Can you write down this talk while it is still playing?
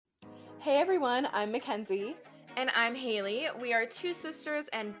Hey everyone, I'm Mackenzie. And I'm Haley. We are two sisters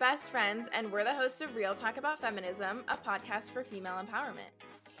and best friends, and we're the hosts of Real Talk About Feminism, a podcast for female empowerment.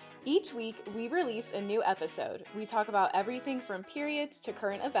 Each week, we release a new episode. We talk about everything from periods to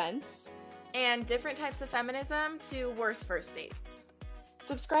current events. And different types of feminism to worst first dates.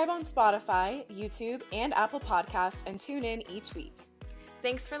 Subscribe on Spotify, YouTube, and Apple Podcasts, and tune in each week.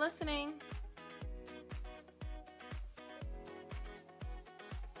 Thanks for listening.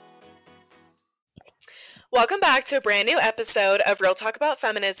 Welcome back to a brand new episode of Real Talk About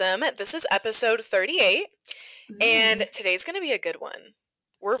Feminism. This is episode 38, and today's going to be a good one.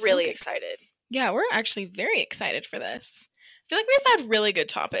 We're really excited. Yeah, we're actually very excited for this. I feel like we've had really good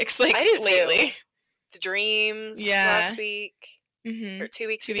topics I do lately. Too. The dreams last week, or 2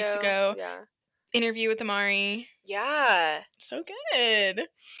 weeks ago. 2 weeks ago. Yeah. Interview with Amari. Yeah. So good.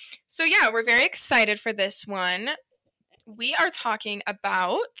 So yeah, we're very excited for this one. We are talking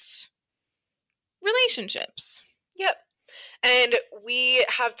about relationships. Yep. And we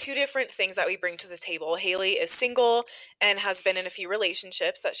have two different things that we bring to the table. Haley is single and has been in a few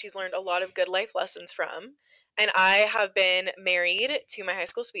relationships that she's learned a lot of good life lessons from. And I have been married to my high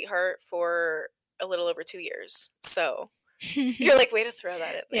school sweetheart for a little over 2 years. So you're like, way to throw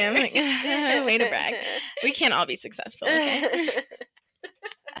that in there. Yeah, I'm like, way to brag. We can't all be successful. Okay?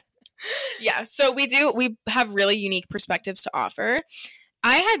 Yeah, so we have really unique perspectives to offer.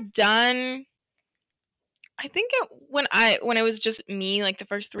 I had done, I think when it was just me, like the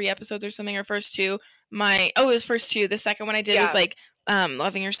first 3 episodes or something, or first 2, it was first 2. The second one I did was like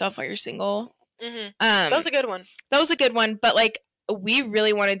loving yourself while you're single. Mm-hmm. That was a good one. That was a good one, but like we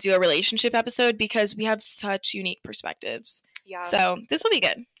really want to do a relationship episode because we have such unique perspectives. Yeah. So this will be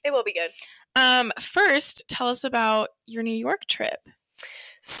good. It will be good. First, tell us about your New York trip.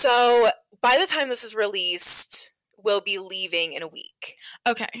 So by the time this is released, we'll be leaving in a week.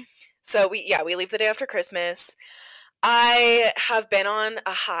 Okay. So we leave the day after Christmas. I have been on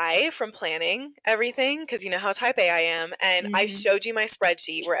a high from planning everything because you know how type A I am. And I showed you my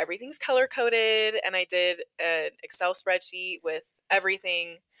spreadsheet where everything's color-coded, and I did an Excel spreadsheet with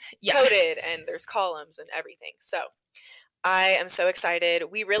everything coded, and there's columns and everything. So I am so excited.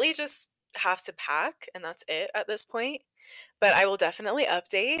 We really just have to pack, and that's it at this point. But I will definitely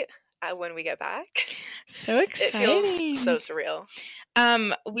update when we get back. So exciting. It feels so surreal.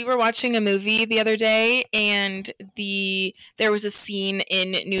 We were watching a movie the other day, and there was a scene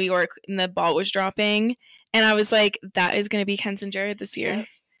in New York and the ball was dropping, and I was like, that is going to be Ken's and Jared this year.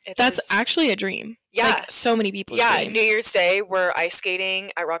 Yeah, that's actually a dream. Yeah. Like, so many people's dream. New Year's Day, we're ice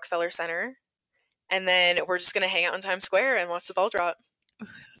skating at Rockefeller Center, and then we're just going to hang out in Times Square and watch the ball drop.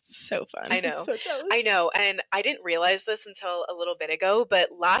 So fun. I know. I'm so jealous. I know, and I didn't realize this until a little bit ago, but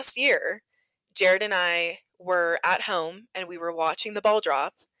last year, Jared and I were at home and we were watching the ball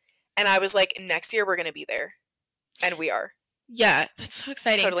drop, and I was like, next year we're going to be there. And we are. Yeah, that's so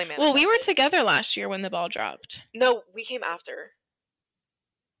exciting. Totally manifested. Well, we were together last year when the ball dropped. No, we came after.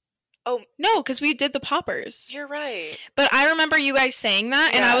 Oh. No, because we did the poppers. You're right. But I remember you guys saying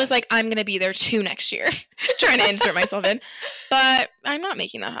that, and I was like, I'm going to be there too next year. Trying to insert myself in. But I'm not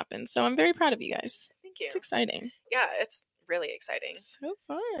making that happen, so I'm very proud of you guys. Thank you. It's exciting. Yeah, it's really exciting. So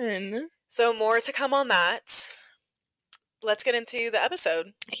fun. So more to come on that. Let's get into the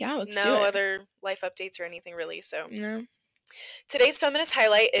episode. Yeah, let's do it. No other life updates or anything really, so. No. Today's feminist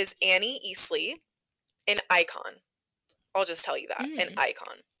highlight is Annie Easley, an icon. I'll just tell you that, an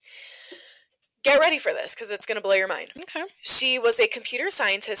icon. Get ready for this, because it's going to blow your mind. Okay. She was a computer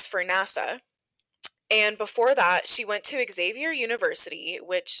scientist for NASA, and before that, she went to Xavier University,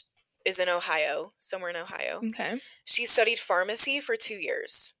 which is in Ohio, somewhere in Ohio. Okay. She studied pharmacy for 2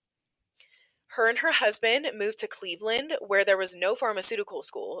 years. Her and her husband moved to Cleveland, where there was no pharmaceutical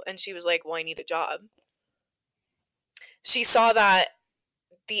school, and she was like, well, I need a job. She saw that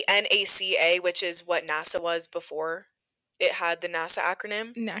the NACA, which is what NASA was before it had the NASA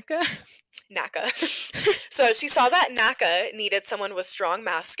acronym. NACA? NACA. So she saw that NACA needed someone with strong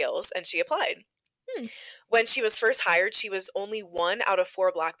math skills, and she applied. When she was first hired, she was only 1 out of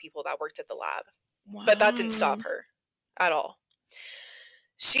 4 Black people that worked at the lab. Wow. But that didn't stop her at all.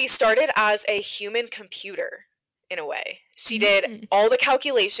 She started as a human computer, in a way. She did all the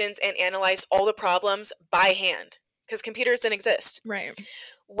calculations and analyzed all the problems by hand, because computers didn't exist. Right.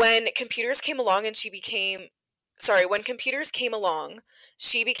 When computers came along, she became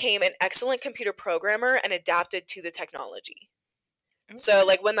an excellent computer programmer and adapted to the technology. Okay. So,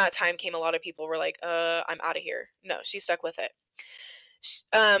 like, when that time came, a lot of people were like, I'm out of here. No, she stuck with it.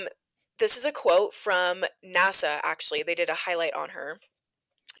 This is a quote from NASA, actually. They did a highlight on her.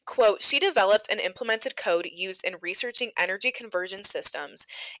 Quote, she developed and implemented code used in researching energy conversion systems,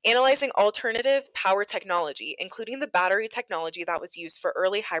 analyzing alternative power technology, including the battery technology that was used for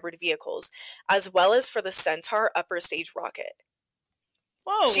early hybrid vehicles, as well as for the Centaur upper stage rocket.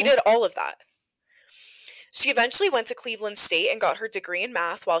 Whoa. She did all of that. She eventually went to Cleveland State and got her degree in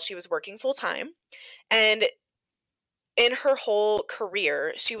math while she was working full-time. And in her whole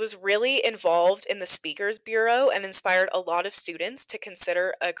career, she was really involved in the Speakers Bureau and inspired a lot of students to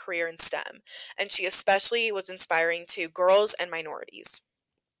consider a career in STEM. And she especially was inspiring to girls and minorities.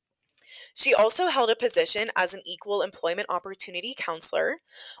 She also held a position as an equal employment opportunity counselor,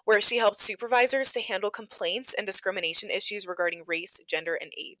 where she helped supervisors to handle complaints and discrimination issues regarding race, gender,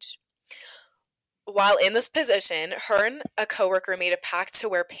 and age. While in this position, her and a coworker made a pact to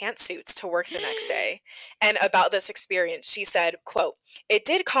wear pantsuits to work the next day. And about this experience, she said, quote, it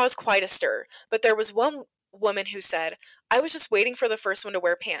did cause quite a stir, but there was one woman who said, I was just waiting for the first one to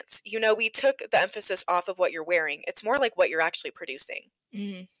wear pants. You know, we took the emphasis off of what you're wearing. It's more like what you're actually producing.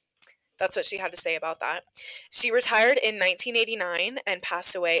 Mm-hmm. That's what she had to say about that. She retired in 1989 and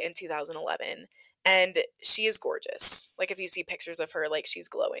passed away in 2011. And she is gorgeous. Like, if you see pictures of her, like, she's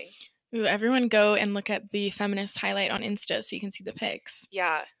glowing. Ooh, everyone go and look at the feminist highlight on Insta so you can see the pics.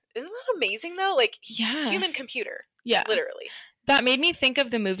 Yeah. Isn't that amazing, though? Like, yeah. Human computer. Yeah. Literally. That made me think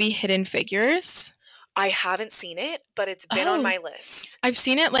of the movie Hidden Figures. I haven't seen it, but it's been on my list. I've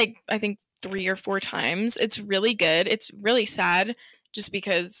seen it, like, I think 3 or 4 times. It's really good. It's really sad just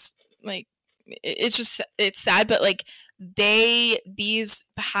because, like, it's sad, but, like, these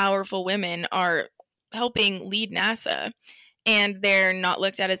powerful women are helping lead NASA. And they're not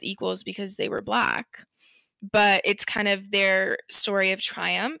looked at as equals because they were Black. But it's kind of their story of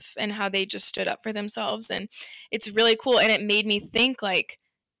triumph and how they just stood up for themselves. And it's really cool. And it made me think, like,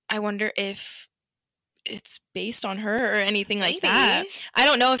 I wonder if it's based on her or anything like that. I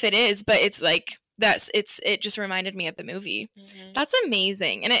don't know if it is, but it's like, it just reminded me of the movie. Mm-hmm. That's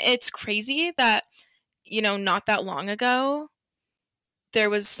amazing. And it's crazy that, you know, not that long ago, there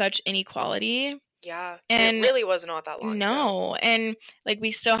was such inequality. Yeah, and it really was not that long ago. No, and, like, we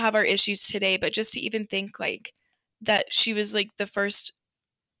still have our issues today, but just to even think, like, that she was, like, the first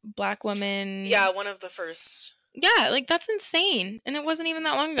Black woman. Yeah, one of the first. Yeah, like, that's insane, and it wasn't even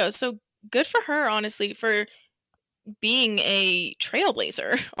that long ago, so good for her, honestly, for being a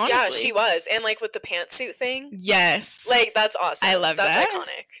trailblazer, honestly. Yeah, she was, and, like, with the pantsuit thing. Yes. Like, that's awesome. I love that. That's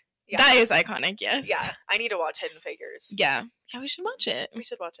iconic. Yeah. That is iconic, yes. Yeah, I need to watch Hidden Figures. Yeah, we should watch it. We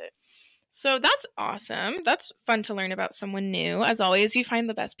should watch it. So that's awesome. That's fun to learn about someone new. As always, you find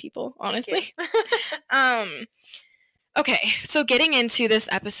the best people, honestly. Okay, so getting into this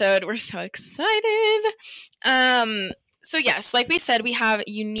episode, we're so excited. So yes, like we said, we have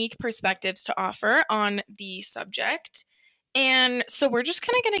unique perspectives to offer on the subject. And so we're just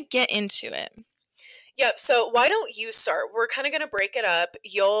kind of going to get into it. Yep, so why don't you start? We're kind of going to break it up.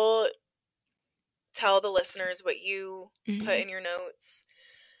 You'll tell the listeners what you put in your notes.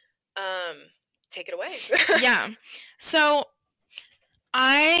 Take it away. Yeah. So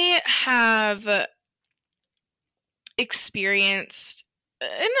I have experienced in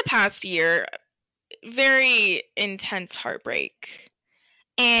the past year very intense heartbreak.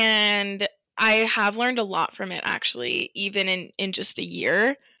 And I have learned a lot from it, actually. Even in just a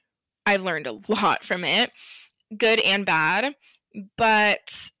year, I've learned a lot from it, good and bad.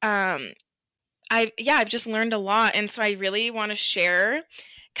 But I've just learned a lot. And so I really want to share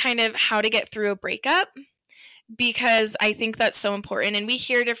kind of how to get through a breakup, because I think that's so important. And we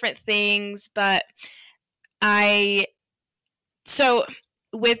hear different things, but so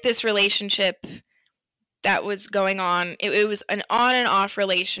with this relationship that was going on, it was an on and off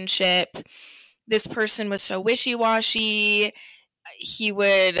relationship. This person was so wishy-washy. He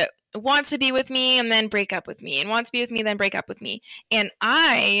would want to be with me and then break up with me, and want to be with me, then break up with me. And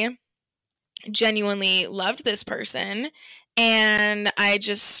I genuinely loved this person, and I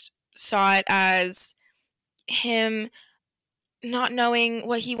just saw it as him not knowing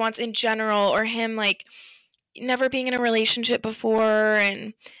what he wants in general, or him, like, never being in a relationship before,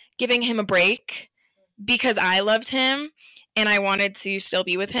 and giving him a break because I loved him and I wanted to still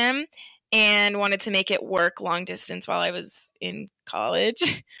be with him and wanted to make it work long distance while I was in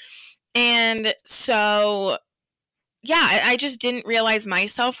college. And so, yeah, I just didn't realize my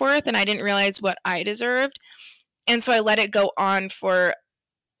self-worth, and I didn't realize what I deserved. And so I let it go on for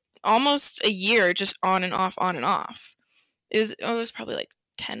almost a year, just on and off, on and off. It was probably like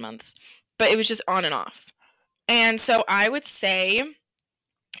 10 months, but it was just on and off. And so I would say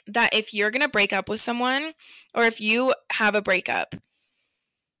that if you're going to break up with someone, or if you have a breakup,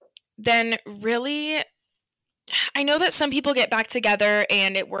 then really I know that some people get back together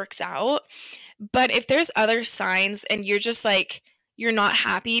and it works out, but if there's other signs and you're just like, you're not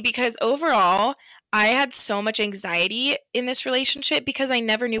happy, because overall, I had so much anxiety in this relationship because I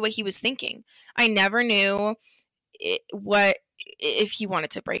never knew what he was thinking. I never knew what if he wanted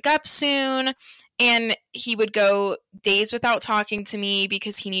to break up soon, and he would go days without talking to me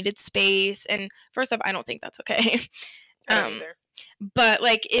because he needed space. And first off, I don't think that's okay. I don't either. But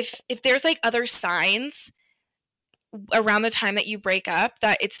like if there's like other signs around the time that you break up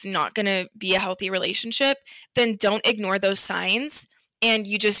that it's not going to be a healthy relationship, then don't ignore those signs, and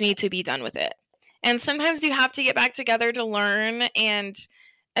you just need to be done with it. And sometimes you have to get back together to learn and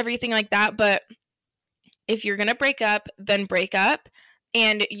everything like that, but if you're going to break up, then break up,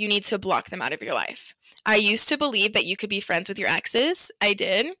 and you need to block them out of your life. I used to believe that you could be friends with your exes. I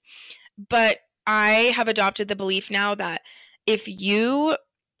did. But I have adopted the belief now that if you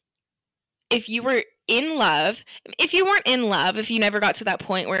were in love, if you weren't in love, if you never got to that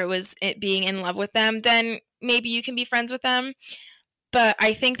point where it was being in love with them, then maybe you can be friends with them. But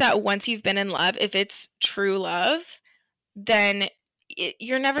I think that once you've been in love, if it's true love, then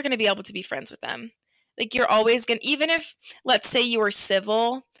you're never going to be able to be friends with them. Like, you're always going to, even if, let's say you were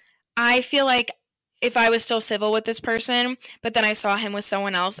civil, I feel like if I was still civil with this person, but then I saw him with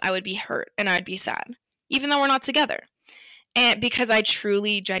someone else, I would be hurt and I'd be sad, even though we're not together. And because I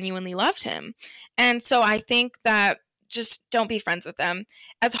truly, genuinely loved him. And so I think that just don't be friends with them.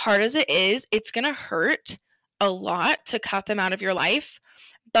 As hard as it is, it's going to hurt a lot to cut them out of your life,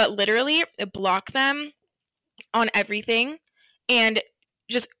 but literally block them on everything and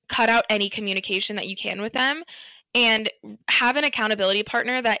just cut out any communication that you can with them, and have an accountability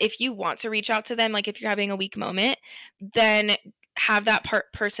partner that if you want to reach out to them, like if you're having a weak moment, then have that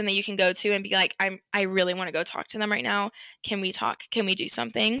person that you can go to and be like, I really want to go talk to them right now. Can we talk? Can we do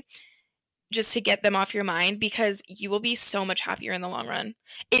something? Just to get them off your mind, because you will be so much happier in the long run.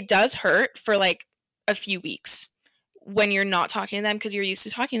 It does hurt for like a few weeks when you're not talking to them because you're used to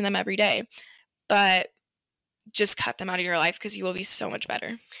talking to them every day, but just cut them out of your life because you will be so much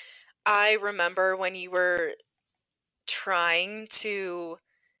better. I remember when you were trying to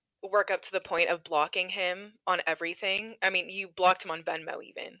work up to the point of blocking him on everything. I mean, you blocked him on Venmo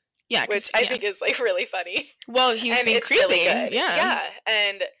even. Yeah. Which I think is like really funny. Well, he was and being it's creepy. Really good. Yeah. Yeah.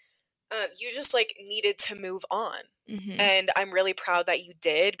 And you just like needed to move on. Mm-hmm. And I'm really proud that you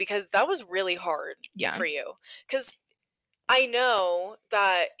did, because that was really hard for you. Because I know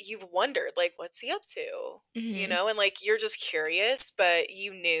that you've wondered, like, what's he up to? Mm-hmm. You know, and like you're just curious, but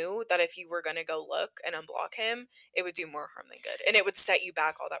you knew that if you were going to go look and unblock him, it would do more harm than good. And it would set you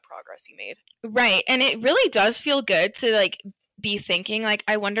back all that progress you made. Right. And it really does feel good to like be thinking, like,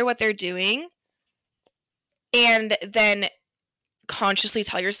 I wonder what they're doing. And then consciously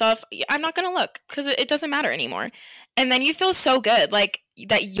tell yourself, I'm not going to look because it doesn't matter anymore. And then you feel so good, like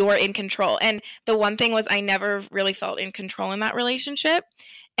that you're in control. And the one thing was I never really felt in control in that relationship.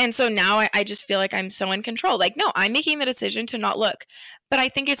 And so now I just feel like I'm so in control. Like, no, I'm making the decision to not look. But I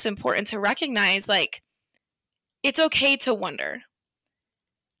think it's important to recognize, like, it's okay to wonder.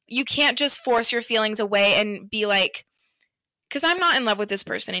 You can't just force your feelings away and be like, because I'm not in love with this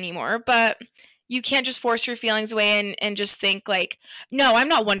person anymore, but you can't just force your feelings away and just think like, no, I'm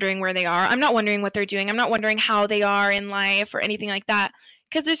not wondering where they are. I'm not wondering what they're doing. I'm not wondering how they are in life or anything like that,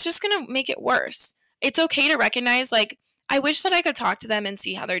 because it's just going to make it worse. It's okay to recognize, like, I wish that I could talk to them and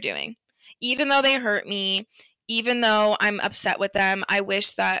see how they're doing. Even though they hurt me, even though I'm upset with them, I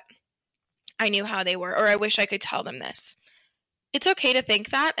wish that I knew how they were, or I wish I could tell them this. It's okay to think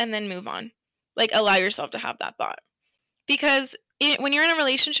that and then move on. Like, allow yourself to have that thought. Because when you're in a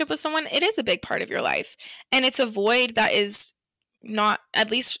relationship with someone, it is a big part of your life. And it's a void that is not, at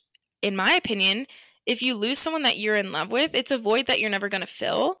least in my opinion, if you lose someone that you're in love with, it's a void that you're never going to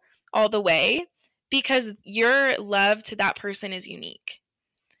fill all the way, because your love to that person is unique.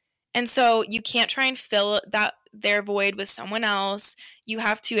 And so you can't try and fill their void with someone else. You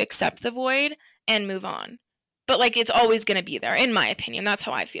have to accept the void and move on. But like, it's always going to be there, in my opinion. That's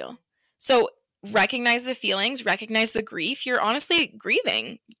how I feel. So recognize the feelings, recognize the grief. You're honestly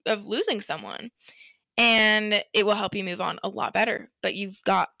grieving of losing someone, and it will help you move on a lot better, but you've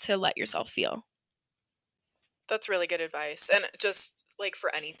got to let yourself feel. That's really good advice. And just like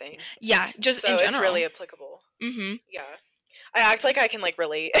for anything. Yeah, just so in general. It's really applicable. Mm-hmm. Yeah. I act like I can like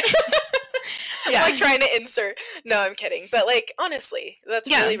relate. Yeah. Like trying to insert. No, I'm kidding. But like, honestly, that's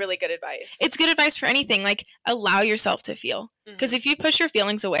really, really good advice. It's good advice for anything. Like, allow yourself to feel. Because if you push your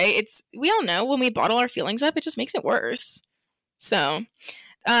feelings away, we all know when we bottle our feelings up, it just makes it worse. So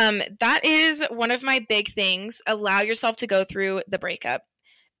that is one of my big things. Allow yourself to go through the breakup,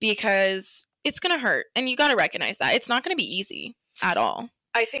 because it's going to hurt. And you got to recognize that. It's not going to be easy at all.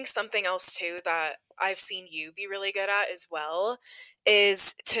 I think something else too that I've seen you be really good at as well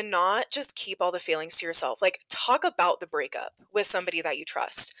is to not just keep all the feelings to yourself. Like, talk about the breakup with somebody that you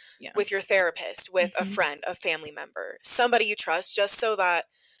trust, with your therapist, with a friend, a family member, somebody you trust, just so that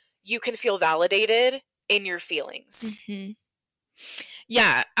you can feel validated in your feelings.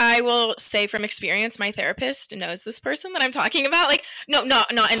 Yeah, I will say from experience, my therapist knows this person that I'm talking about. Like, no,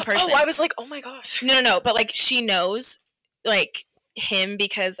 not in person. Oh, I was like, oh my gosh. No. But like, she knows like him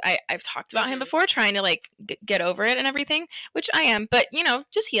because I've talked about him before, trying to like get over it and everything, which I am, but you know,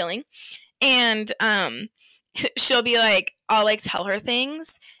 just healing. And she'll be like, I'll like tell her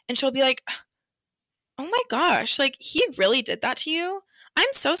things, and she'll be like, oh my gosh, like he really did that to you? I'm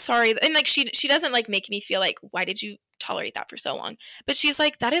so sorry. And like she doesn't like make me feel like, why did you tolerate that for so long? But she's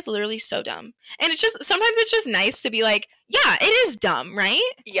like, that is literally so dumb. And it's just, sometimes it's just nice to be like, yeah, it is dumb,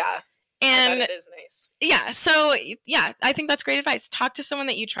 right? Yeah. And it is nice. Yeah. So yeah, I think that's great advice. Talk to someone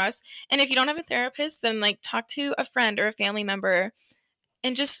that you trust. And if you don't have a therapist, then like talk to a friend or a family member,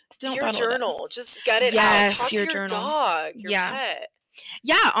 and just don't your journal. Just get it out. Talk to your dog, your pet.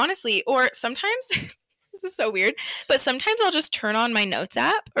 Yeah, honestly. Or sometimes this is so weird, but sometimes I'll just turn on my notes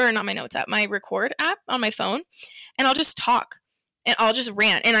app, or not my notes app, my record app on my phone, and I'll just talk, and I'll just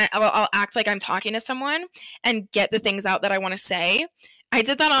rant, and I'll act like I'm talking to someone and get the things out that I want to say. I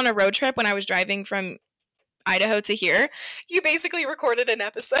did that on a road trip when I was driving from Idaho to here. You basically recorded an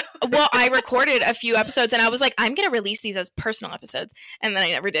episode. Well, I recorded a few episodes, and I was like, I'm going to release these as personal episodes. And then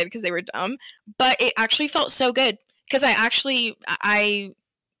I never did because they were dumb. But it actually felt so good because it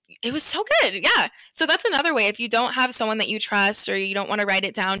was so good. Yeah. So that's another way. If you don't have someone that you trust, or you don't want to write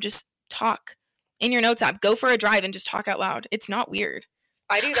it down, just talk in your notes app. Go for a drive and just talk out loud. It's not weird.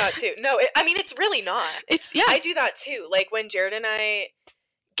 I do that too. No, I mean, it's really not. I do that too. Like when Jared and I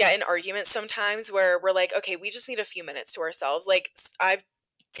get in arguments sometimes where we're like, okay, we just need a few minutes to ourselves. Like I've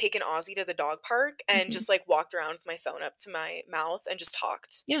taken Ozzy to the dog park and just like walked around with my phone up to my mouth and just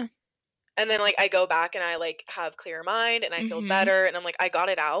talked. Yeah. And then like I go back and I like have clear mind and I feel better, and I'm like, I got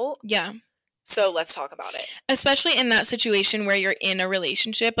it out. Yeah. So let's talk about it. Especially in that situation where you're in a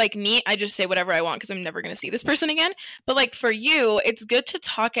relationship. Like me, I just say whatever I want because I'm never going to see this person again. But like for you, it's good to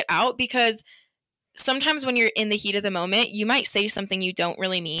talk it out, because sometimes when you're in the heat of the moment, you might say something you don't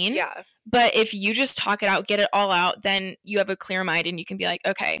really mean. Yeah. But if you just talk it out, get it all out, then you have a clear mind and you can be like,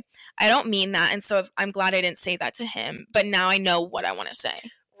 okay, I don't mean that. And so I'm glad I didn't say that to him, but now I know what I want to say.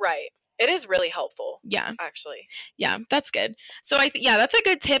 Right. It is really helpful. Yeah. Actually. Yeah, that's good. So that's a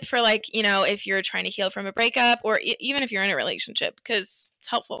good tip for like, you know, if you're trying to heal from a breakup, or even if you're in a relationship, because it's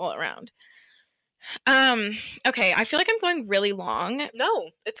helpful all around. Okay, I feel like I'm going really long. No,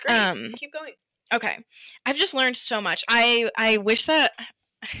 it's great. Keep going. Okay. I've just learned so much. I wish that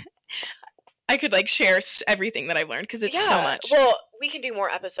I could like share everything that I've learned, because it's so much. Well, we can do more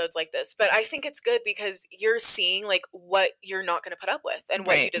episodes like this, but I think it's good because you're seeing like what you're not going to put up with and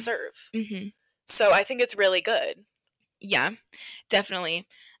what you deserve. So I think it's really good. Yeah, definitely.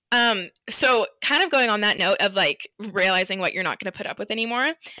 So kind of going on that note of like realizing what you're not going to put up with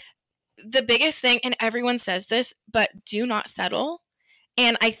anymore. The biggest thing, and everyone says this, but do not settle.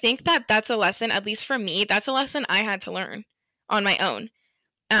 And I think that that's a lesson, at least for me, that's a lesson I had to learn on my own.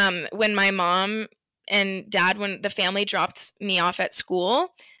 When my mom and dad, when the family dropped me off at school,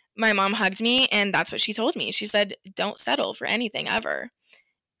 my mom hugged me, and that's what she told me. She said, don't settle for anything ever,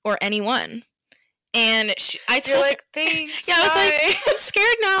 or anyone. And I told her, like, thanks. Yeah, I was like, I'm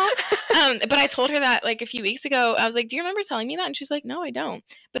scared now. But I told her that like a few weeks ago. I was like, do you remember telling me that? And she's like, no, I don't.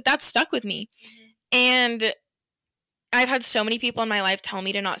 But that stuck with me. And I've had so many people in my life tell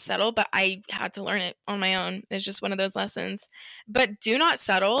me to not settle, but I had to learn it on my own. It's just one of those lessons. But do not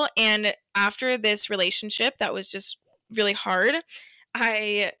settle. And after this relationship that was just really hard,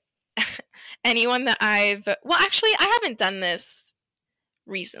 anyone that actually, I haven't done this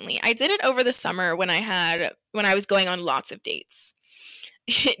recently. I did it over the summer when I was going on lots of dates.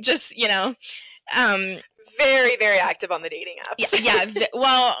 Just, you know, very, very active on the dating apps. Yeah.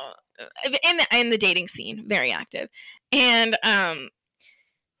 Well, in the dating scene, very active. And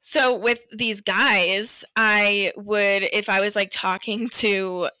so with these guys, I would, if I was like talking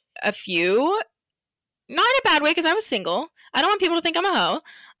to a few, not in a bad way because I was single, I don't want people to think I'm a hoe,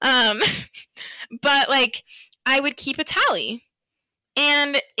 but like I would keep a tally.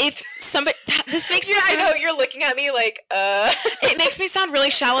 And if somebody, this makes me I know you're looking at me like, it makes me sound really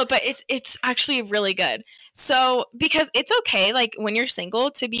shallow, but it's actually really good. So, because it's okay, like when you're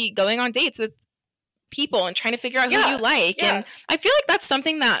single, to be going on dates with people and trying to figure out who you like. And I feel like that's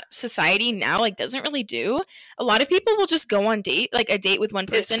something that society now like doesn't really do. A lot of people will just go on a date with one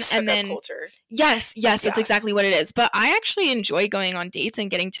person and then culture. Yes, that's exactly what it is. But I actually enjoy going on dates and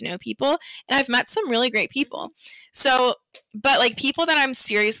getting to know people, and I've met some really great people. So, but like people that I'm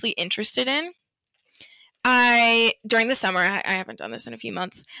seriously interested in, during the summer, I haven't done this in a few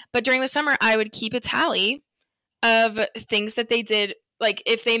months, but during the summer I would keep a tally of things that they did, like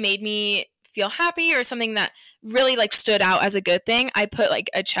if they made me feel happy or something that really like stood out as a good thing, I put like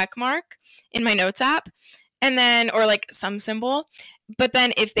a check mark in my notes app, and then or like some symbol. But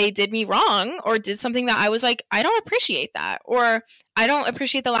then if they did me wrong or did something that I was like, I don't appreciate that, or I don't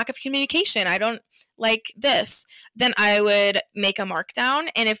appreciate the lack of communication, I don't like this, then I would make a mark down.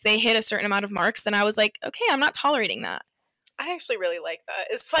 And if they hit a certain amount of marks, then I was like, okay, I'm not tolerating that. I actually really like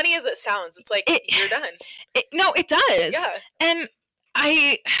that. As funny as it sounds, it's like, you're done. No, it does. Yeah. And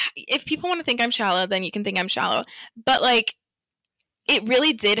if people want to think I'm shallow, then you can think I'm shallow. But like, it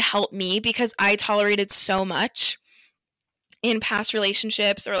really did help me because I tolerated so much in past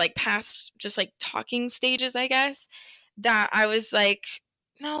relationships or like past just like talking stages, I guess, that I was like,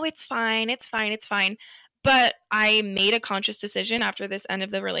 no, it's fine. It's fine. It's fine. But I made a conscious decision after this end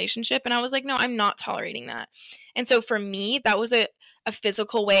of the relationship, and I was like, no, I'm not tolerating that. And so for me, that was a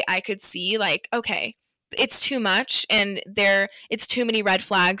physical way I could see like, okay, it's too much and it's too many red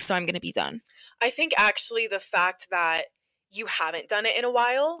flags, so I'm going to be done. I think actually the fact that you haven't done it in a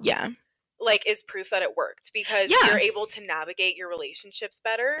while, like is proof that it worked, because you're able to navigate your relationships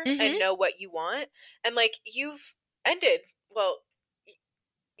better and know what you want. And like you've ended, well,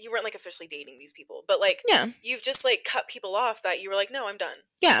 you weren't like officially dating these people, but like you've just like cut people off that you were like, no, I'm done.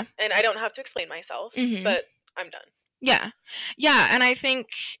 Yeah. And I don't have to explain myself, but I'm done. Yeah. Yeah. And I think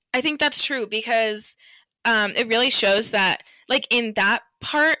that's true because it really shows that like in that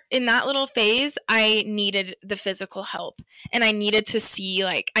little phase, I needed the physical help, and I needed to see,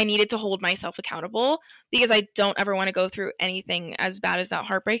 like, I needed to hold myself accountable because I don't ever want to go through anything as bad as that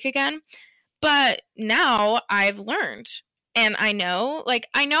heartbreak again. But now I've learned, and I know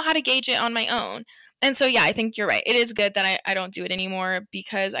how to gauge it on my own. And so, yeah, I think you're right. It is good that I don't do it anymore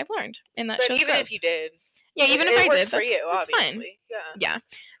because I've learned. And that shows even growth. If you did. Yeah, even if I did, for you, obviously. Fine. Yeah.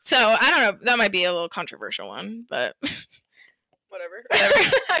 So, I don't know. That might be a little controversial one, but whatever.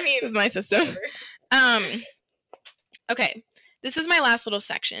 I mean, it was my system. Okay. This is my last little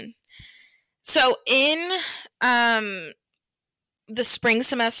section. So, in the spring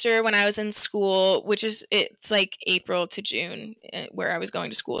semester when I was in school, it's like April to June where I was going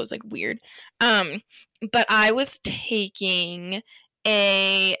to school. It was like weird. But I was taking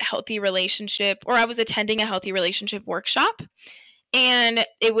a healthy relationship, or I was attending a healthy relationship workshop, and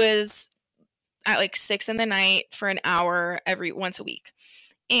it was at like 6 p.m. for an hour once a week.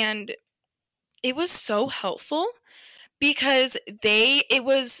 And it was so helpful because it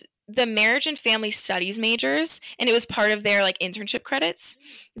was the marriage and family studies majors, and it was part of their like internship credits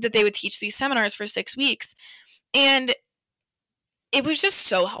that they would teach these seminars for 6 weeks. And it was just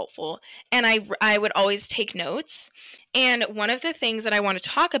so helpful. And I would always take notes. And one of the things that I want to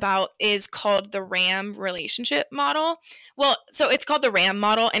talk about is called the RAM relationship model. Well, so it's called the RAM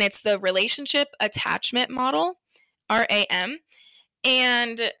model, and it's the relationship attachment model, RAM.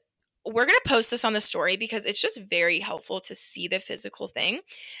 And we're going to post this on the story because it's just very helpful to see the physical thing.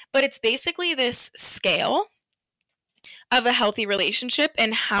 But it's basically this scale of a healthy relationship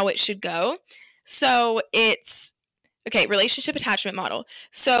and how it should go. So it's relationship attachment model.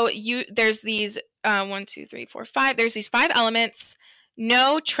 So there's these 1, 2, 3, 4, 5. There's these 5 elements: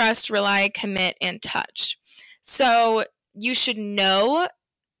 know, trust, rely, commit, and touch. So you should know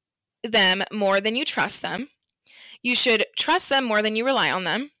them more than you trust them. You should trust them more than you rely on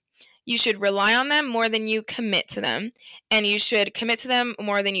them. You should rely on them more than you commit to them. And you should commit to them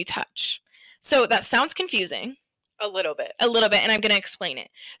more than you touch. So that sounds confusing. A little bit. And I'm going to explain it.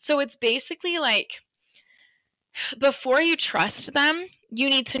 So it's basically like, before you trust them, you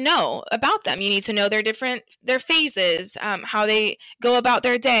need to know about them. You need to know their phases, how they go about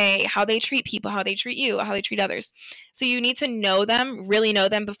their day, how they treat people, how they treat you, how they treat others. So you need to know them, really know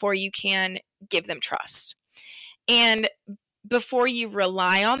them, before you can give them trust. And before you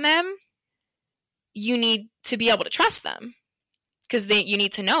rely on them, you need to be able to trust them, because you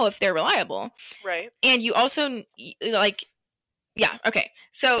need to know if they're reliable. Right. And you also you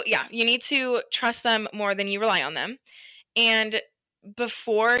need to trust them more than you rely on them. And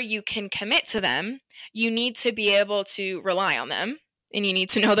before you can commit to them, you need to be able to rely on them, and you need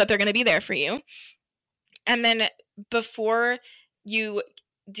to know that they're going to be there for you. And then before you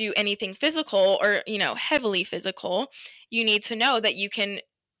do anything physical or, heavily physical, you need to know that you can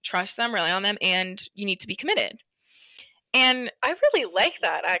trust them, rely on them, and you need to be committed. And I really like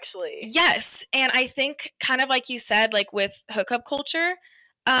that, actually. yes, and I think kind of like you said, like with hookup culture,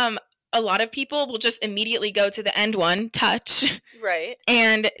 a lot of people will just immediately go to the end one, touch. Right.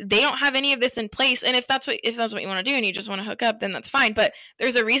 And they don't have any of this in place. And if that's what you want to do and you just want to hook up, then that's fine. But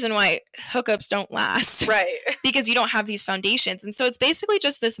there's a reason why hookups don't last. Right. Because you don't have these foundations. And so it's basically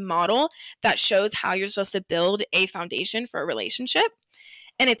just this model that shows how you're supposed to build a foundation for a relationship.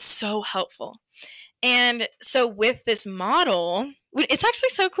 And it's so helpful. And so with this model, it's actually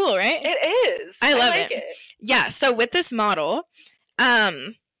so cool, right? It is. I love like it. Yeah. So with this model,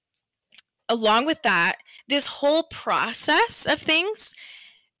 along with that, this whole process of things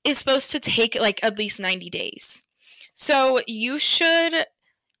is supposed to take like at least 90 days. So you should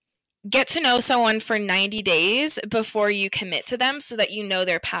get to know someone for 90 days before you commit to them so that you know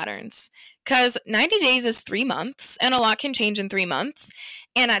their patterns. Because 90 days is 3 months, and a lot can change in 3 months.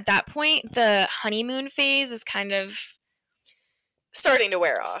 And at that point, the honeymoon phase is kind of starting to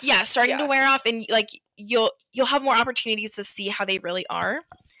wear off. Yeah, starting to wear off, and like you'll have more opportunities to see how they really are.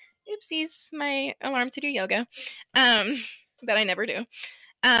 Oopsies, my alarm to do yoga. That I never do.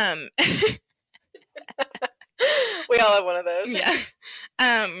 We all have one of those. Yeah.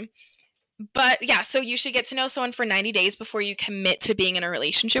 But yeah, so you should get to know someone for 90 days before you commit to being in a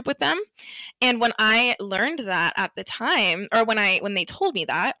relationship with them. And when I learned that at the time, or when they told me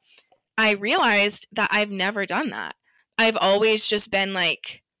that, I realized that I've never done that. I've always just been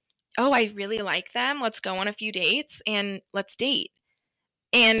like, oh, I really like them. Let's go on a few dates and let's date.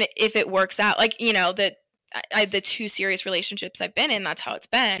 And if it works out, like, you know, the 2 serious relationships I've been in, that's how it's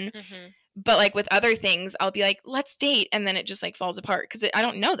been. Mm-hmm. But like with other things, I'll be like, let's date. And then it just like falls apart because I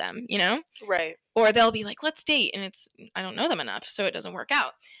don't know them, you know? Right. Or they'll be like, let's date. And I don't know them enough. So it doesn't work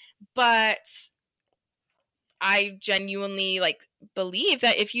out. But I genuinely like believe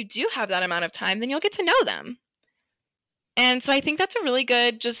that if you do have that amount of time, then you'll get to know them. And so I think that's a really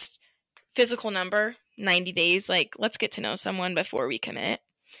good just physical number, 90 days. Like, let's get to know someone before we commit.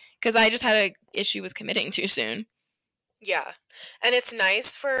 Because I just had an issue with committing too soon. Yeah. And it's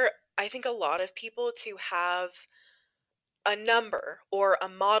nice for, I think, a lot of people to have a number or a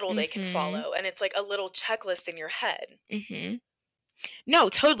model they can follow. And it's like a little checklist in your head. Mm-hmm. No,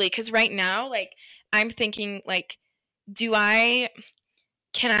 totally. Because right now, like, I'm thinking, like, can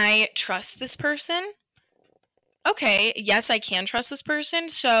I trust this person? Okay, yes, I can trust this person.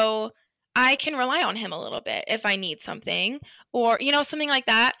 So I can rely on him a little bit if I need something, or, you know, something like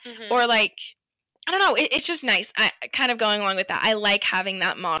that. Mm-hmm. Or like, I don't know. It's just nice. I kind of going along with that. I like having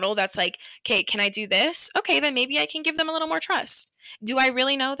that model that's like, okay, can I do this? Okay, then maybe I can give them a little more trust. Do I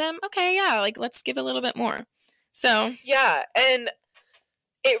really know them? Okay, yeah, like let's give a little bit more. So yeah, and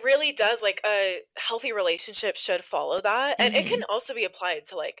it really does, like, a healthy relationship should follow that. And it can also be applied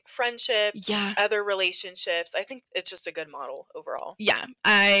to like friendships, other relationships. I think it's just a good model overall. Yeah,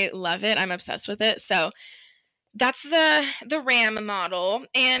 I love it. I'm obsessed with it. So that's the RAM model.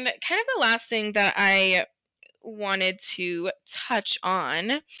 And kind of the last thing that I wanted to touch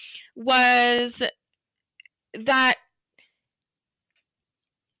on was that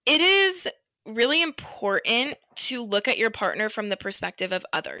it is really important to look at your partner from the perspective of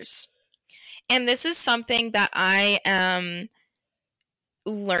others. And this is something that I am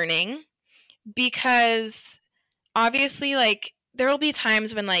learning because obviously, like, there will be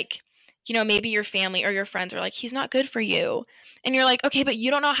times when, like, you know, maybe your family or your friends are like, he's not good for you. And you're like, okay, but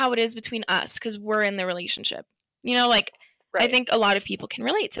you don't know how it is between us because we're in the relationship. You know, like, right. I think a lot of people can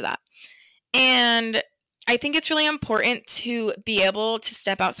relate to that. And I think it's really important to be able to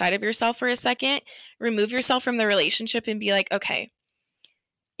step outside of yourself for a second, remove yourself from the relationship and be like, okay,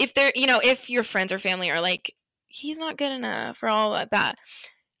 if your friends or family are like, he's not good enough or all of that,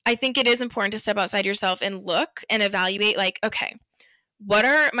 I think it is important to step outside yourself and look and evaluate, like, okay, what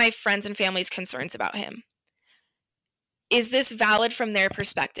are my friends and family's concerns about him? Is this valid from their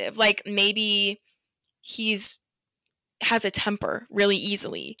perspective? Like, maybe has a temper really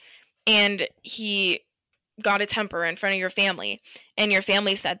easily and he got a temper in front of your family and your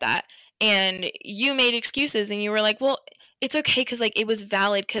family said that and you made excuses and you were like, well, it's okay because like it was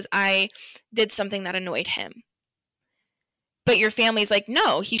valid because I did something that annoyed him. But your family's like,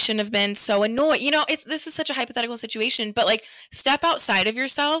 no, he shouldn't have been so annoyed. You know, this is such a hypothetical situation, but like step outside of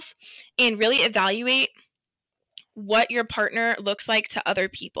yourself and really evaluate what your partner looks like to other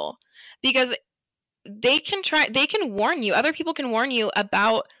people, because they can warn you. Other people can warn you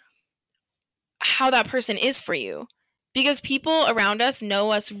about how that person is for you, because people around us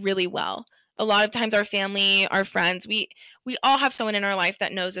know us really well. A lot of times our family, our friends, we all have someone in our life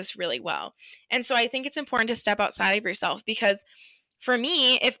that knows us really well. And so I think it's important to step outside of yourself because for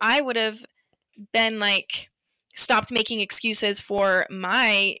me, if I would have been like stopped making excuses for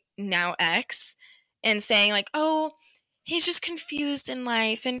my now ex and saying like, oh, he's just confused in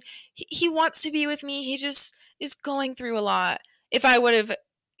life and he wants to be with me, he just is going through a lot. If I would have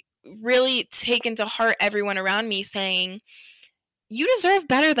really taken to heart everyone around me saying, you deserve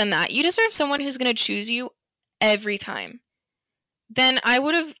better than that, you deserve someone who's going to choose you every time, then I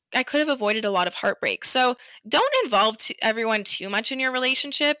could have avoided a lot of heartbreak. So don't involve everyone too much in your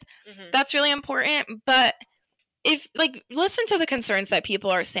relationship. That's really important. But if like, listen to the concerns that people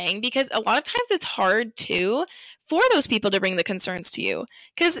are saying, because a lot of times it's hard too for those people to bring the concerns to you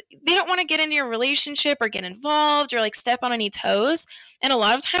because they don't want to get into your relationship or get involved or like step on any toes. And a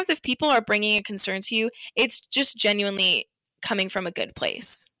lot of times if people are bringing a concern to you, it's just genuinely coming from a good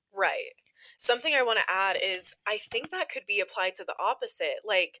place. Right. Something I want to add is I think that could be applied to the opposite.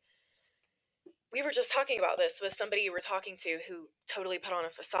 Like, we were just talking about this with somebody you were talking to who totally put on a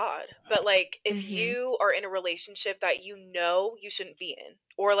facade. But like, if you are in a relationship that you know you shouldn't be in,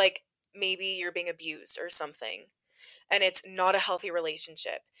 or like maybe you're being abused or something, and it's not a healthy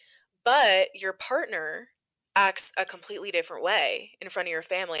relationship, but your partner acts a completely different way in front of your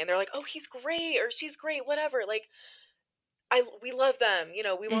family, and they're like, oh, he's great or she's great, whatever. Like, we love them, you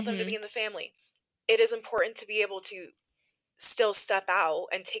know, we want them to be in the family. It is important to be able to still step out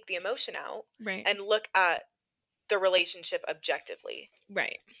and take the emotion out, right, and look at the relationship objectively.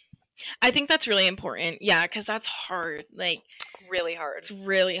 Right. I think that's really important. Yeah, because that's hard. Like, really hard. It's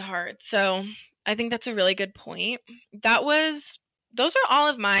really hard. So I think that's a really good point. Those are all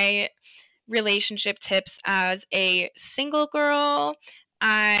of my relationship tips as a single girl.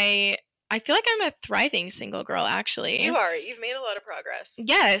 I feel like I'm a thriving single girl, actually. You are. You've made a lot of progress.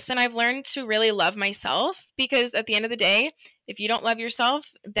 Yes, and I've learned to really love myself, because at the end of the day, if you don't love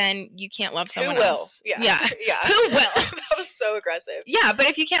yourself, then you can't love someone else. Yeah. Yeah. Yeah. Who will? That was so aggressive. Yeah, but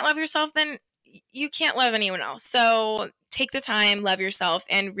if you can't love yourself, then you can't love anyone else. So take the time, love yourself,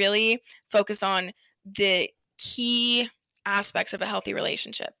 and really focus on the key aspects of a healthy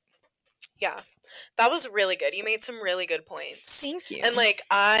relationship. Yeah, that was really good. You made some really good points. Thank you. And like,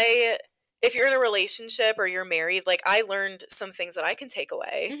 if you're in a relationship or you're married, like, I learned some things that I can take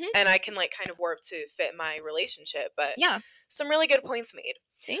away, and I can like kind of work to fit my relationship. But yeah, some really good points made.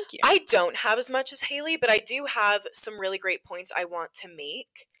 Thank you. I don't have as much as Haley, but I do have some really great points I want to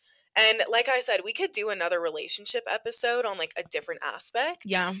make. And like I said, we could do another relationship episode on like a different aspect.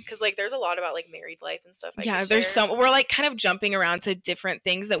 Yeah. Because like there's a lot about like married life and stuff. We're like kind of jumping around to different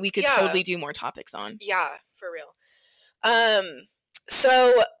things that we could totally do more topics on. Yeah, for real.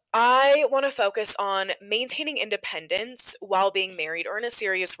 So I want to focus on maintaining independence while being married or in a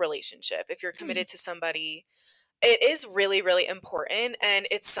serious relationship. If you're committed to somebody, it is really, really important. And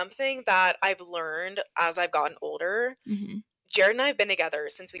it's something that I've learned as I've gotten older. Jared and I have been together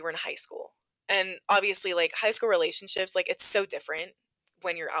since we were in high school. And obviously, like, high school relationships, like, it's so different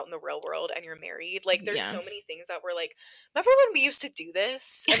when you're out in the real world and you're married. Like, there's so many things that we're like, remember when we used to do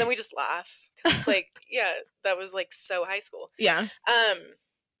this? And then we just laugh. Because it's like, yeah, that was, like, so high school. Yeah.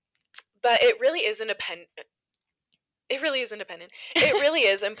 But it really is independent. It really is independent. It really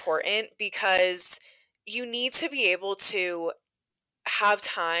is important, because you need to be able to have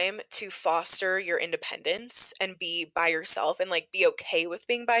time to foster your independence and be by yourself and like be okay with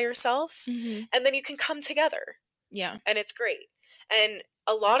being by yourself. And then you can come together. Yeah. And it's great. And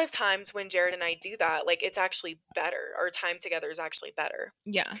a lot of times when Jared and I do that, like, it's actually better. Our time together is actually better.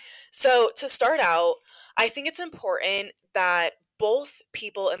 Yeah. So to start out, I think it's important that both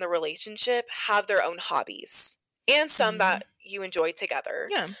people in the relationship have their own hobbies, and some that you enjoy together.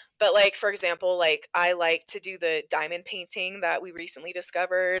 Yeah. But like, for example, like, I like to do the diamond painting that we recently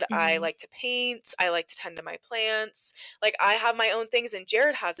discovered. I like to paint. I like to tend to my plants. Like, I have my own things and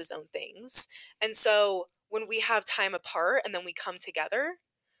Jared has his own things. And so when we have time apart and then we come together,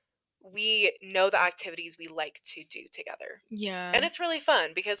 we know the activities we like to do together. Yeah. And it's really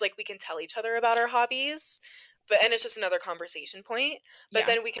fun because like we can tell each other about our hobbies, and it's just another conversation point. But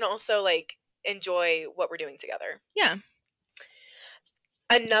then we can also like enjoy what we're doing together. Yeah.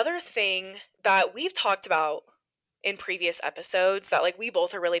 Another thing that we've talked about in previous episodes that like we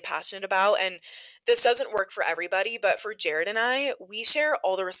both are really passionate about, and this doesn't work for everybody, but for Jared and I, we share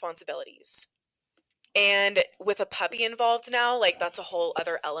all the responsibilities. And with a puppy involved now, like, that's a whole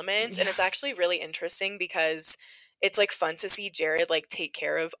other element. And it's actually really interesting because it's like fun to see Jared like take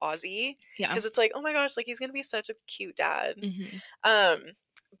care of Ozzy. Yeah. Because it's like, oh my gosh, like, he's gonna be such a cute dad.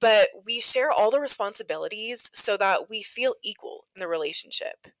 But we share all the responsibilities so that we feel equal in the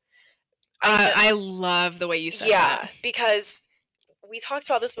relationship. I love the way you said that. Yeah, because we talked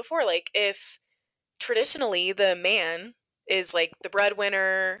about this before. Like, if traditionally the man is like the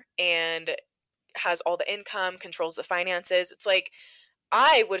breadwinner and has all the income, controls the finances, it's like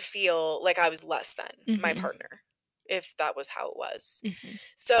I would feel like I was less than my partner if that was how it was.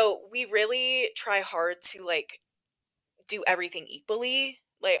 So we really try hard to like do everything equally.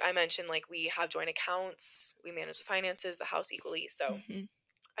 Like I mentioned, like we have joint accounts, we manage the finances, the house equally. So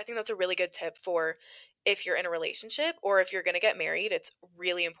I think that's a really good tip for if you're in a relationship or if you're going to get married. It's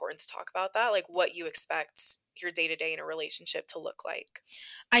really important to talk about that, like what you expect your day-to-day in a relationship to look like.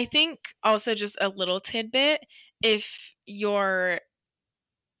 I think also just a little tidbit, if you're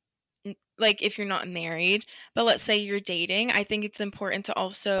like, if you're not married, but let's say you're dating, I think it's important to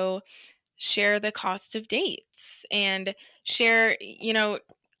also share the cost of dates and share, you know,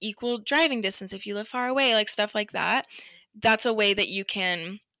 equal driving distance if you live far away, like stuff like that. That's a way that you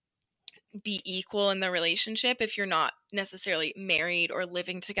can be equal in the relationship if you're not necessarily married or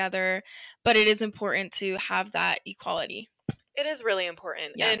living together, but it is important to have that equality. It is really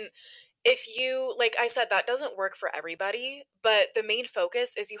important. Yeah. And if you, like I said, that doesn't work for everybody, but the main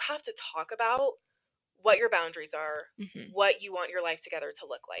focus is you have to talk about what your boundaries are, what you want your life together to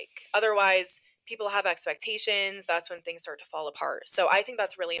look like. Otherwise, people have expectations. That's when things start to fall apart. So I think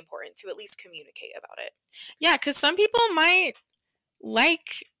that's really important to at least communicate about it. Yeah, because some people might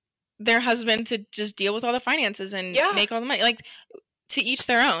like their husband to just deal with all the finances and make all the money. Like, to each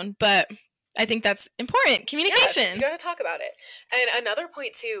their own, but I think that's important. Communication. Yeah, you gotta talk about it. And another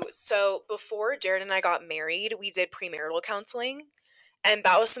point too, so before Jared and I got married, we did premarital counseling, and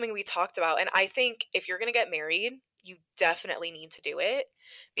that was something we talked about. And I think if you're gonna get married, you definitely need to do it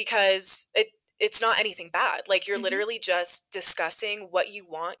because it's not anything bad. Like you're literally just discussing what you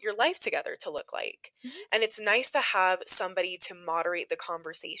want your life together to look like. And it's nice to have somebody to moderate the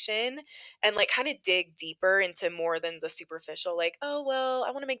conversation and like kind of dig deeper into more than the superficial, like, oh, well,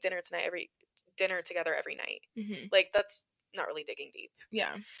 I want to make dinner together every night. Like that's not really digging deep.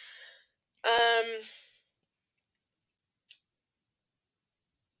 Yeah.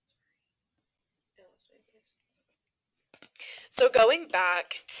 So going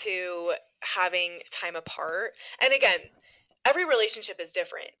back to having time apart, and again, every relationship is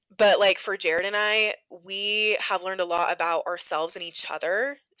different, but like for Jared and I, we have learned a lot about ourselves and each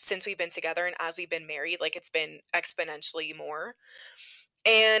other since we've been together, and as we've been married, like it's been exponentially more.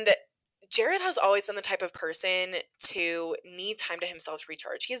 And Jared has always been the type of person to need time to himself to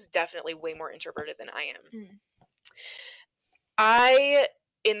recharge. He is definitely way more introverted than I am. I,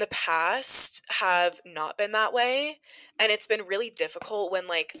 in the past, have not been that way, and it's been really difficult when,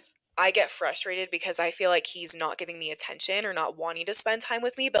 like, I get frustrated because I feel like he's not giving me attention or not wanting to spend time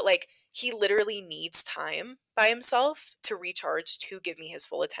with me, but, like, he literally needs time by himself to recharge, to give me his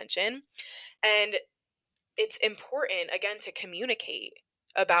full attention, and it's important, again, to communicate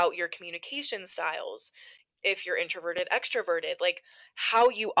about your communication styles, if you're introverted, extroverted, like, how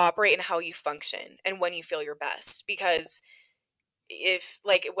you operate and how you function and when you feel your best, because if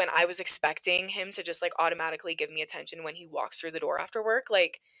like when I was expecting him to just like automatically give me attention when he walks through the door after work,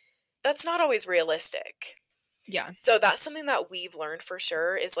 like that's not always realistic. Yeah. So that's something that we've learned for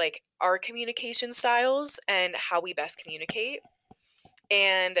sure is like our communication styles and how we best communicate.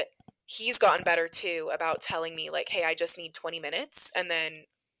 And he's gotten better too about telling me like, hey, I just need 20 minutes and then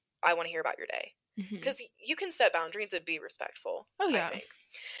I want to hear about your day. Because you can set boundaries and be respectful. Oh yeah. I think.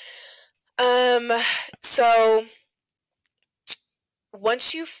 So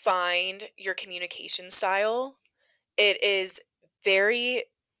once you find your communication style, it is very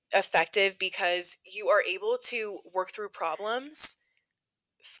effective because you are able to work through problems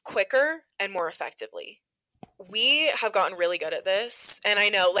quicker and more effectively. We have gotten really good at this, and I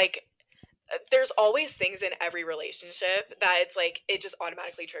know like there's always things in every relationship that it's like it just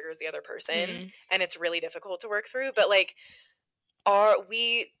automatically triggers the other person and it's really difficult to work through, but like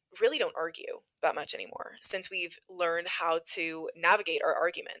we really don't argue that much anymore since we've learned how to navigate our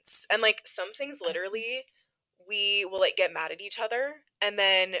arguments. And like some things literally we will like get mad at each other and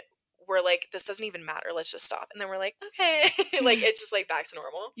then we're like, this doesn't even matter, let's just stop, and then we're like, okay. Like it's just like back to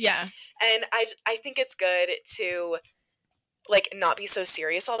normal. Yeah. And I think it's good to like not be so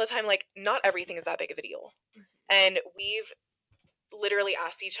serious all the time. Like not everything is that big of a deal. And we've literally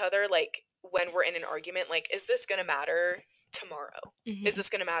asked each other like when we're in an argument, like, is this gonna matter tomorrow? Is this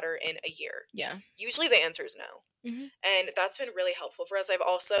going to matter in a year? Yeah. Usually the answer is no. And that's been really helpful for us. I've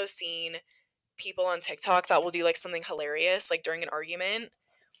also seen people on TikTok that will do like something hilarious, like during an argument,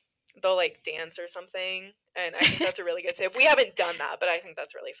 they'll like dance or something. And I think that's a really good tip. We haven't done that, but I think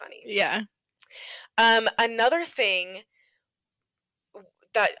that's really funny. Yeah. Another thing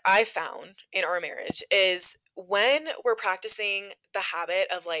that I found in our marriage is when we're practicing the habit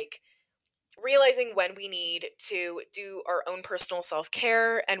of like realizing when we need to do our own personal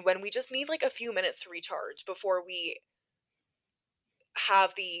self-care and when we just need like a few minutes to recharge before we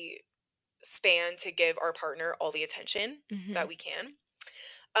have the span to give our partner all the attention that we can.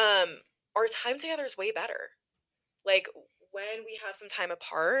 Our time together is way better. Like when we have some time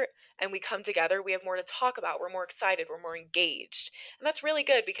apart and we come together, we have more to talk about. We're more excited. We're more engaged. And that's really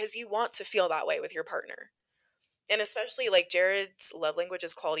good because you want to feel that way with your partner. And especially like Jared's love language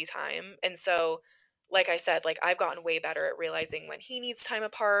is quality time. And so, like I said, like I've gotten way better at realizing when he needs time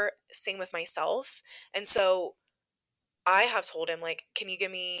apart, same with myself. And so I have told him, like, can you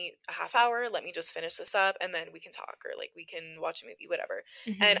give me a half hour? Let me just finish this up and then we can talk or like we can watch a movie, whatever.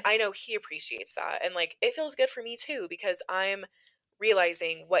 And I know he appreciates that. And like it feels good for me too because I'm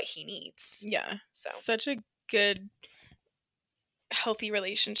realizing what he needs. Yeah. So such a good, healthy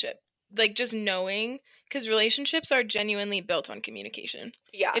relationship. Like just knowing, because relationships are genuinely built on communication.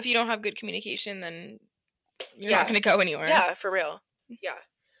 yeah. If you don't have good communication, then you're not going to go anywhere. Yeah, for real. Yeah.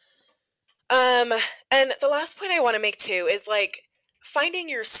 And the last point I want to make too is like finding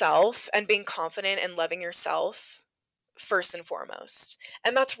yourself and being confident and loving yourself first and foremost.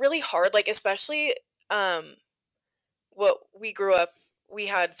 And that's really hard, like especially what we grew up, we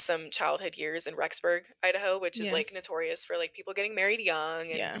had some childhood years in Rexburg, Idaho, which is like notorious for like people getting married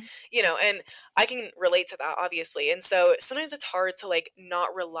young and you know, and I can relate to that obviously. And so sometimes it's hard to like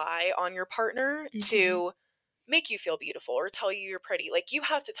not rely on your partner to make you feel beautiful or tell you you're pretty. Like you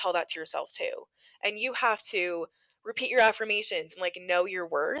have to tell that to yourself too. And you have to repeat your affirmations and like know your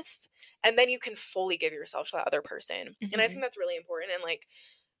worth. And then you can fully give yourself to that other person. And I think that's really important. And like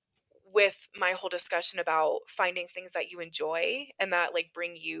with my whole discussion about finding things that you enjoy and that like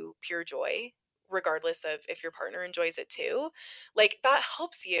bring you pure joy, regardless of if your partner enjoys it too, like that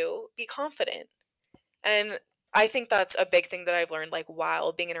helps you be confident. And I think that's a big thing that I've learned like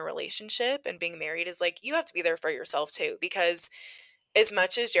while being in a relationship and being married is like you have to be there for yourself too because as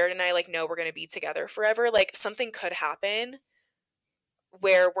much as Jared and I like know we're going to be together forever, like something could happen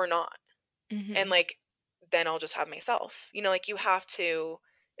where we're not. And like then I'll just have myself. You know, like you have to,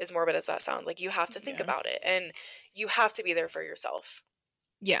 as morbid as that sounds, like you have to think about it and you have to be there for yourself.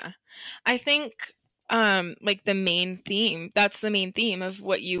 Yeah. I think like the main theme, that's the main theme of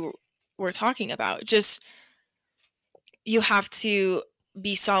what you were talking about. Just you have to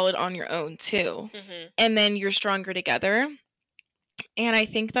be solid on your own too. And then you're stronger together. And I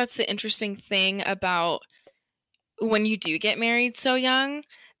think that's the interesting thing about when you do get married so young,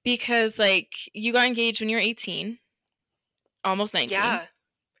 because like you got engaged when you were 18, almost 19. Yeah.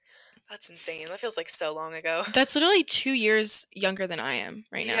 That's insane. That feels like so long ago. That's literally 2 years younger than I am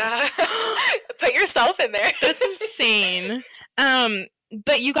right now. Yeah. Put yourself in there. That's insane.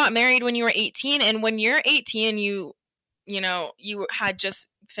 But you got married when you were 18, and when you're 18, you know, you had just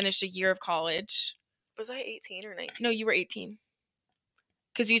finished a year of college. Was I 18 or 19? No, you were 18.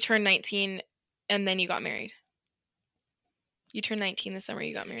 Because you turned 19 and then you got married. You turned 19 this summer,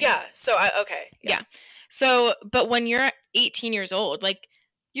 you got married. Yeah. So, okay. Yeah. So, but when you're 18 years old, like,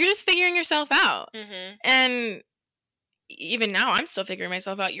 you're just figuring yourself out. And even now, I'm still figuring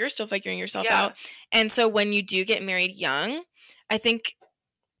myself out. You're still figuring yourself out. And so when you do get married young, I think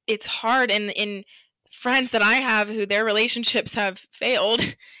it's hard. And in friends that I have who their relationships have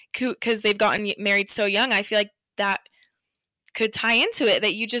failed because they've gotten married so young, I feel like that could tie into it,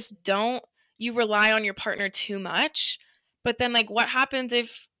 that you just don't, you rely on your partner too much. But then like what happens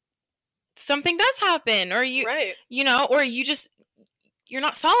if something does happen or you, you know, or you just, you're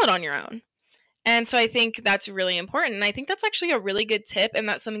not solid on your own. And so I think that's really important. And I think that's actually a really good tip. And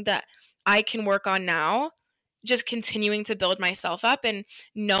that's something that I can work on now, just continuing to build myself up and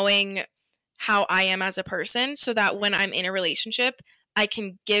knowing how I am as a person so that when I'm in a relationship, I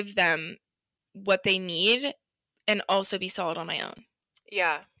can give them what they need and also be solid on my own.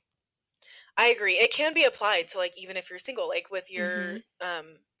 Yeah. I agree. It can be applied to like, even if you're single, like with your,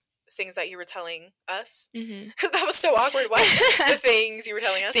 things that you were telling us. That was so awkward. What the things you were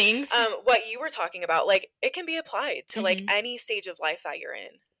telling us? What you were talking about, like it can be applied to like any stage of life that you're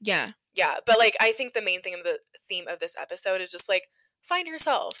in. Yeah. But like, I think the main thing of the theme of this episode is just like, find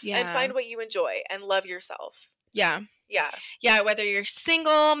yourself and find what you enjoy and love yourself. Yeah. Whether you're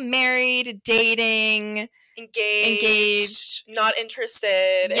single, married, dating, engaged, not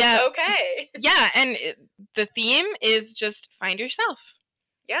interested, it's okay. And the theme is just find yourself.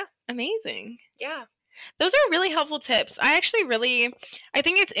 Amazing. Those are really helpful tips. I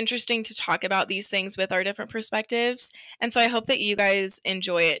think it's interesting to talk about these things with our different perspectives. And so I hope that you guys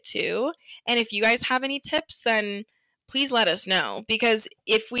enjoy it too. And if you guys have any tips, then please let us know. Because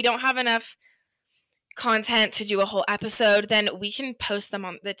if we don't have enough content to do a whole episode, then we can post them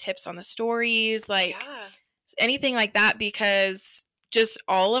on the tips on the stories, like anything like that, because just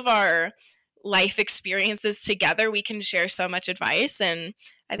all of our life experiences together, we can share so much advice, and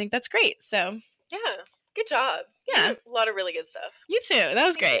I think that's great. So yeah, good job. Yeah, a lot of really good stuff. You too. That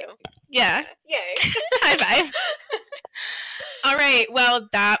was great. Yeah. Yay. High five. All right. Well,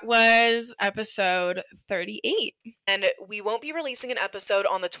 that was episode 38. And we won't be releasing an episode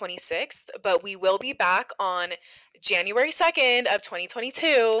on the 26th, but we will be back on January 2nd of 2022.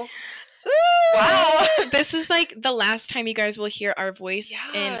 Ooh, wow. This is like the last time you guys will hear our voice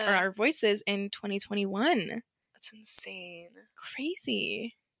or our voices in 2021. That's insane.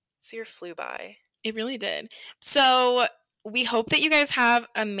 Crazy. This year flew by. It really did. So we hope that you guys have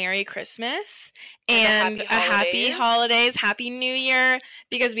a Merry Christmas and a Happy Holidays, Happy New Year,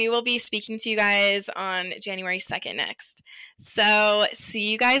 because we will be speaking to you guys on January 2nd next. So see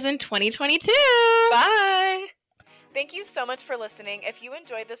you guys in 2022. Bye. Thank you so much for listening. If you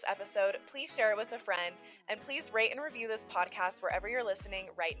enjoyed this episode, please share it with a friend, and please rate and review this podcast wherever you're listening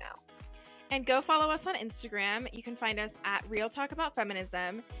right now. And go follow us on Instagram. You can find us at Real Talk About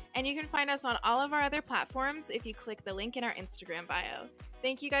Feminism. And you can find us on all of our other platforms if you click the link in our Instagram bio.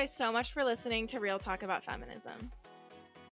 Thank you guys so much for listening to Real Talk About Feminism.